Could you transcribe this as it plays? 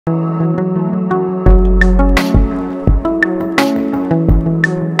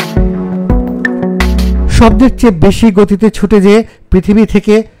শব্দের চেয়ে বেশি গতিতে ছুটে যেয়ে পৃথিবী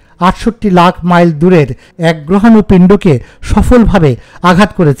থেকে ৬৮ লাখ মাইল দূরের এক গ্রহাণু পিণ্ডকে সফলভাবে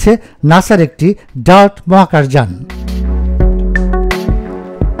আঘাত করেছে নাসার একটি ডার্ট মহাকাশযান।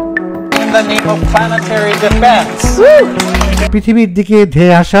 পৃথিবীর দিকে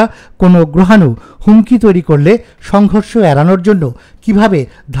ধেয়ে আসা কোনো গ্রহাণু হুমকি তৈরি করলে সংঘর্ষ এড়ানোর জন্য কিভাবে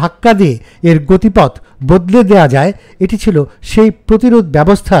ধাক্কা দিয়ে এর গতিপথ বদলে দেয়া যায়, এটি ছিল সেই প্রতিরোধ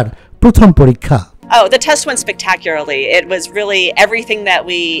ব্যবস্থার প্রথম পরীক্ষা। Oh, the test went spectacularly. It was really everything that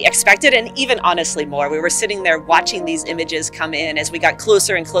we expected, and even honestly more. We were sitting there watching these images come in as we got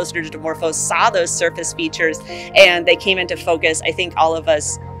closer and closer to Dimorphos, saw those surface features, and they came into focus. I think all of us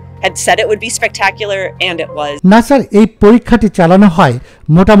had said it would be spectacular, and it was. নাসার এই পরীক্ষাটি চালানো হয়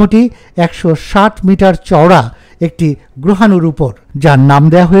মোটামুটি ১৬০ metre চওড়া একটি গ্রহাণুর উপর, যার নাম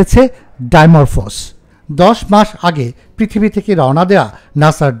দেওয়া হয়েছে ডাইমরফোস। 10 মাস আগে পৃথিবী থেকে রওনা দেওয়া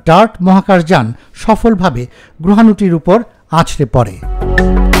নাসার ডার্ট মহাকাশযান সফলভাবে গ্রহাণুটির উপর আছড়ে পড়ে।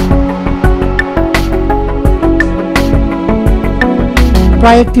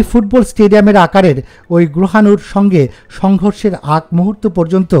 প্রায় একটি ফুটবল স্টেডিয়ামের আকারের ওই গ্রহাণুর সঙ্গে সংঘর্ষের আগ মুহূর্ত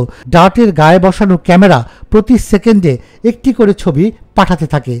পর্যন্ত ডার্টের গায়ে বসানো ক্যামেরা প্রতি সেকেন্ডে একটি করে ছবি পাঠাতে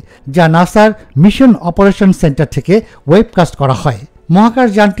থাকে, যা নাসার মিশন অপারেশন সেন্টার থেকে ওয়েবকাস্ট করা হয়।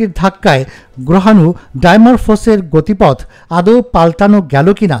 মহাকাশযানটির ধাক্কায় গ্রহাণু ডাইমরফোসের গতিপথ আদৌ পাল্টানো গেল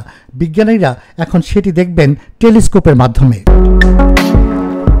কিনা বিজ্ঞানীরা এখন সেটি দেখবেন টেলিস্কোপের মাধ্যমে।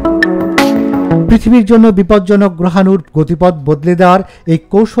 পৃথিবীর জন্য বিপজ্জনক গ্রহাণুর গতিপথ বদলে দেওয়ার এই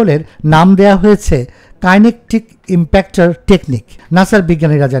কৌশলের নাম দেওয়া হয়েছে কাইনেটিক ইম্প্যাক্টর টেকনিক। নাসার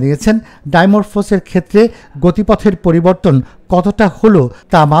বিজ্ঞানীরা জানিয়েছেন, ডাইমরফোসের ক্ষেত্রে গতিপথের পরিবর্তন কতটা হলো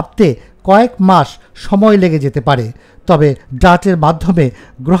তা মাপতে কয়েক মাস সময় লেগে যেতে পারে, তবে ডার্টের মাধ্যমে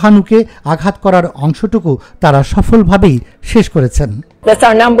গ্রহাণুকে আঘাত করার অংশটুকু তারা সফলভাবেই শেষ করেছেন। That's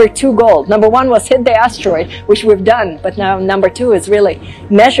our number 2 goal. Number 1 was hit the asteroid, which we've done, but now number 2 is really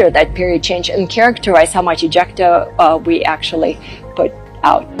measure that period change and characterize how much ejecta we actually put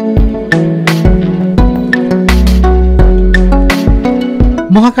out.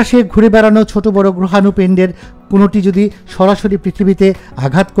 মহাকাশে ঘুরে বেড়ানো ছোট বড় গ্রহাণু পিণ্ডের কোনোটি যদি সরাসরি পৃথিবীতে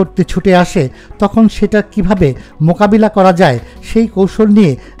আঘাত করতে ছুটে আসে, তখন সেটা কিভাবে মোকাবিলা করা যায় সেই কৌশল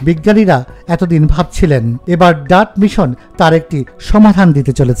নিয়ে বিজ্ঞানীরা এতদিন ভাবছিলেন। এবার ডার্ট মিশন তার একটি সমাধান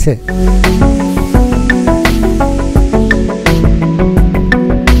দিতে চলেছে।